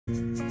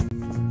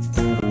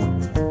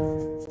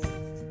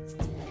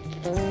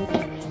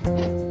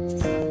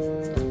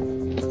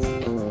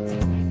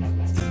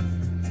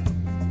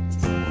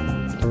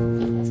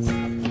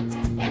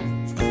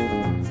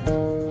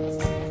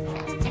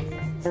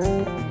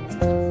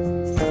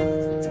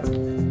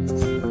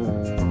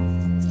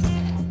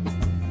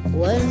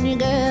When you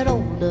get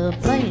older,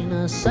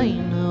 plainer,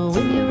 saner,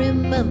 when you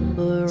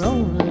remember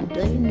all the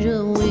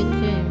danger we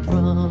came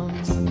from,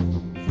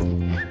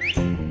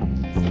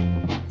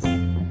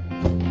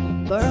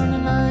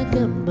 burning like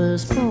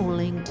embers,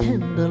 falling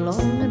tender,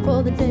 longing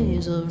for the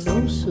days of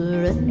no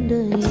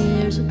surrender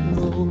years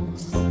ago.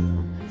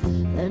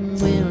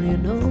 And will you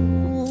know?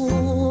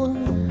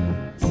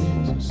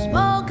 So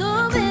smoke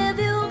 'em if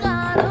you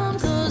got 'em,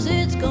 'cause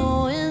it's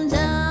going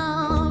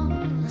down.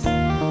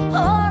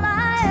 All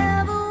I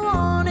ever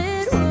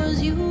wanted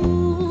was you.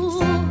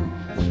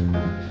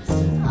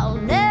 I'll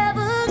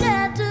never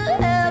get to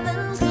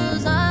heaven,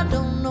 'cause I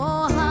don't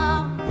know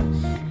how.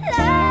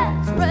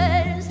 Let's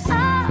raise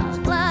our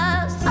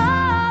glass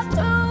up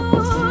to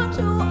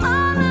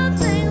all the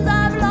things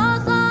I've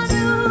lost on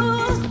you.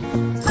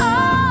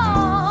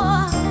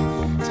 Oh,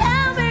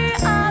 tell me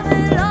I've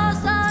been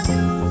lost on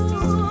you.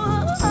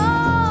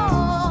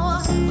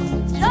 Oh,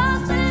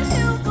 just if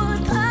you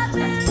could cut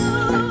me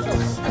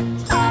loose.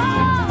 Oh,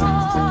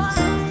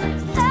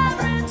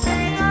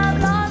 everything I've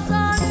lost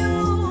on you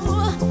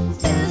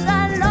is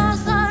that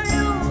lost on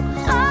you.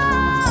 Oh,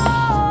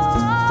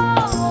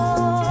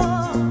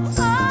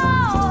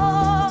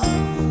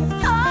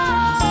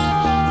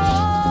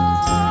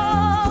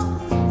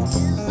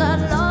 is that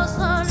lost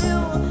on you?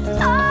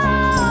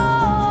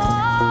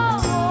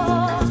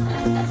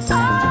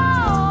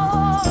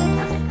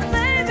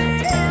 Baby,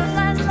 is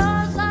that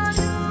lost on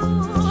you?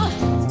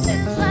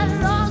 Is that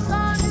lost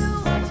on you?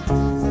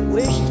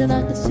 Wish that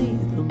I could see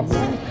the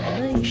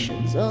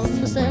machinations,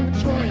 understand the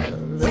choice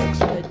of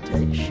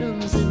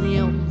expectations in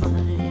your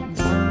mind.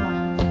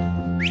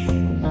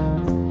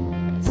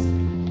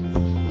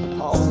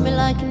 Hold me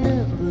like you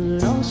never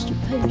lost your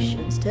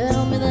patience.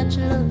 Tell me that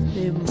you love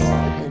me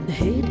more than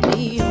hate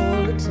me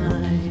all the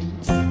time.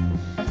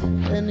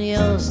 Then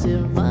you're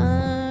still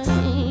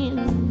mine.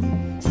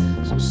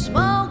 So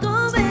smoke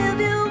 'em if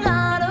you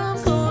got 'em,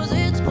 'cause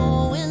it's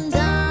going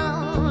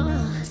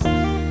down.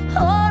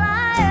 All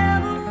I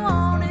ever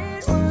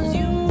wanted was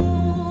you.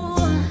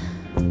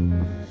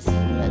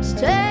 Let's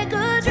take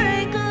a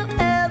drink of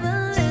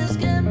heaven, this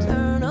can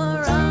turn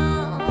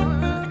around.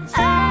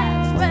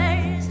 Let's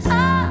raise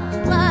our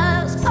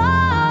glass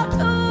up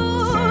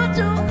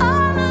to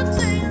all the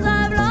things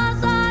I've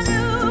lost on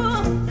you.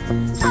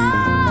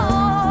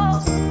 Oh,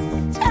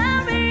 tell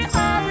me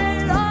I've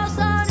been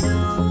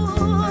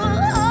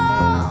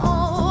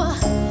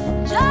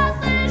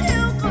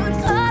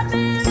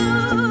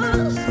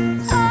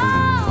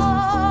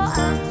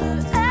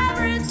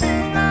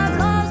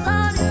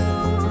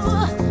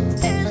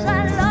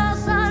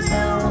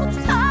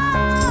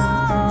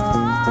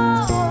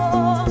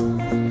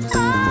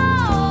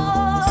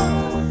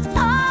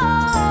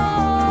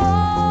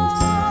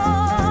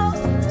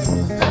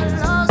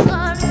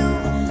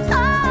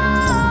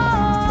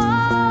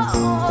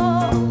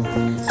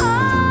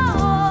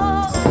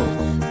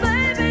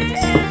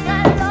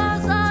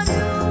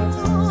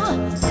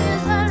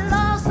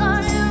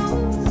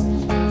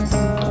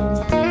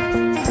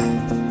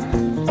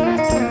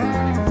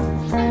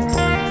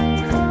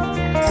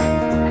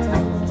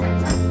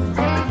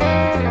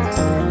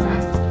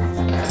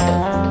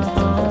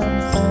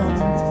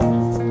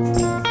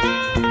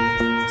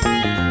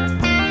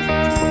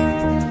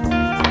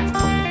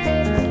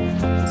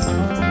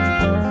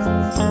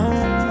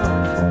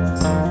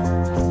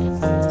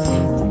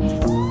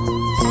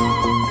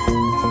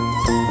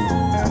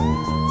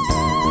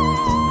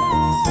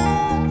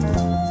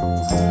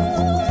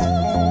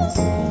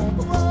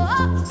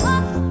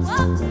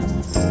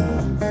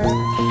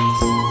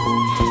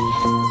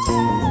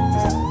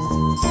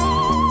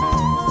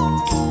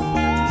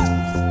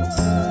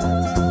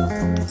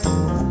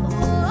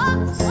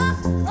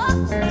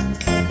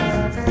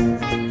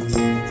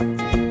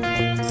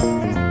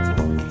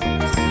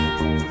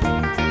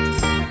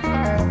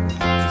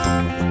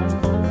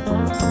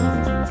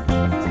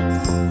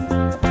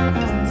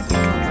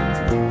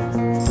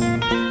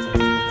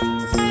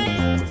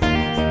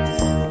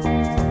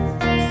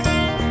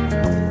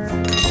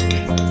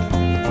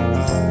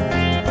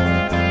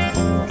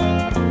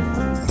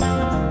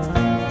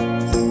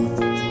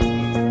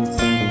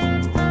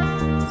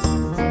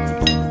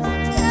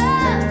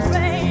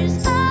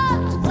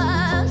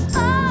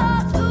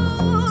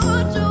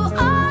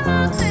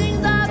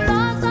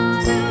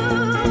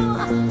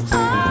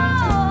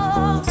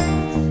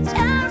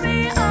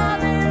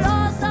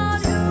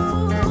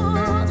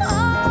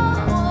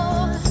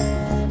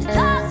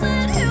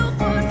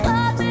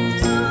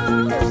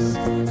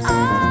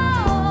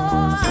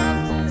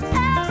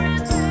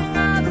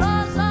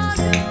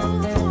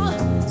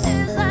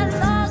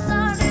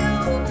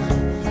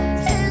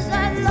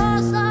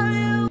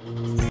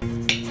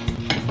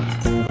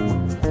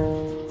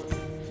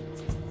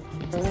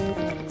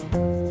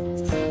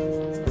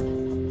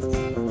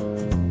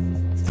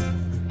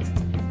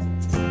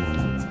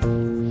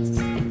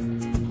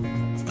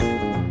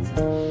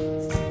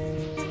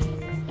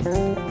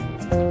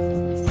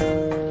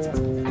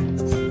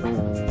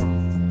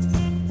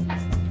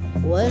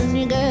When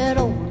you get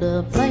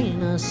older,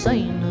 plainer,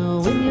 saner,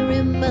 when you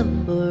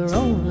remember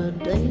all the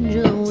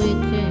danger we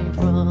came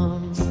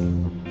from.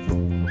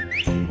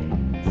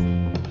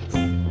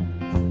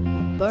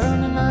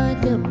 Burning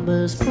like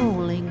embers,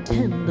 falling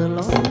tender,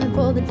 longing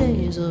for the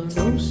days of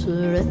no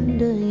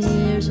surrender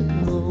years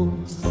ago.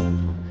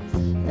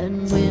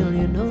 And will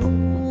you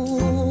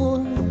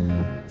know?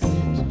 So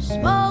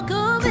smoke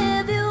 'em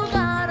if you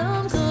got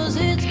 'em, 'cause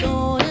it's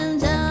going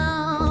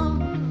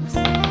down.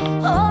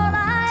 All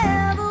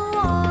I ever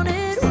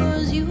wanted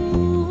was you.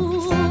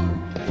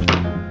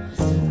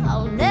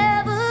 I'll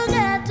never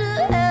get to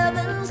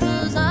heaven,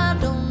 'cause I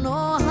don't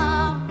know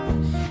how.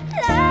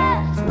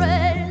 Let's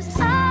raise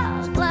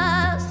our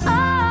glass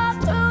up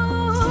to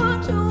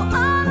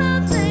all the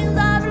things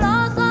I've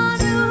lost on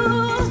you.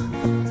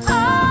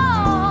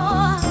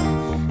 Oh,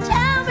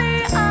 tell me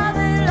I've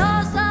been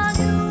lost on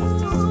you.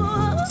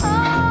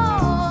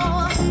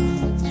 Oh,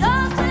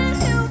 just as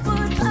you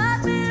would cut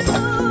me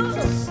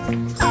loose.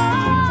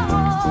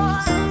 Oh,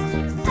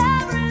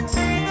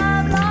 everything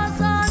I've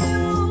lost on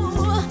you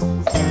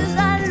is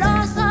I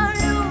lost on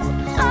you.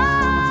 Oh,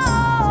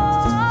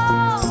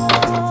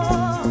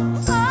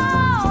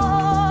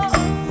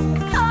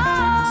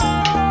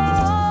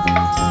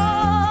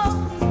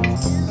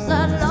 is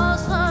I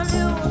lost on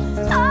you.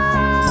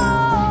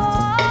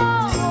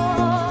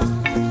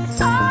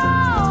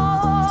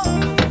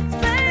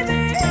 Baby,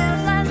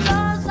 is I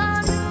lost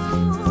on you?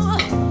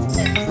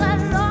 Is I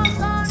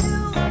lost on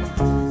you?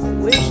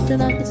 Wish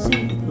that I could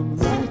see the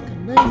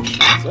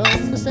machinations,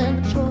 understand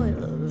the toil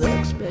of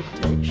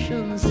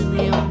expectations in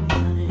your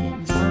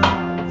mind.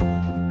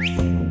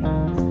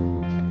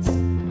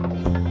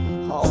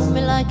 Hold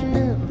me like you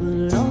never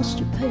lost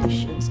your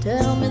patience.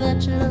 Tell me that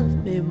you love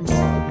me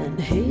more than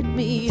hate me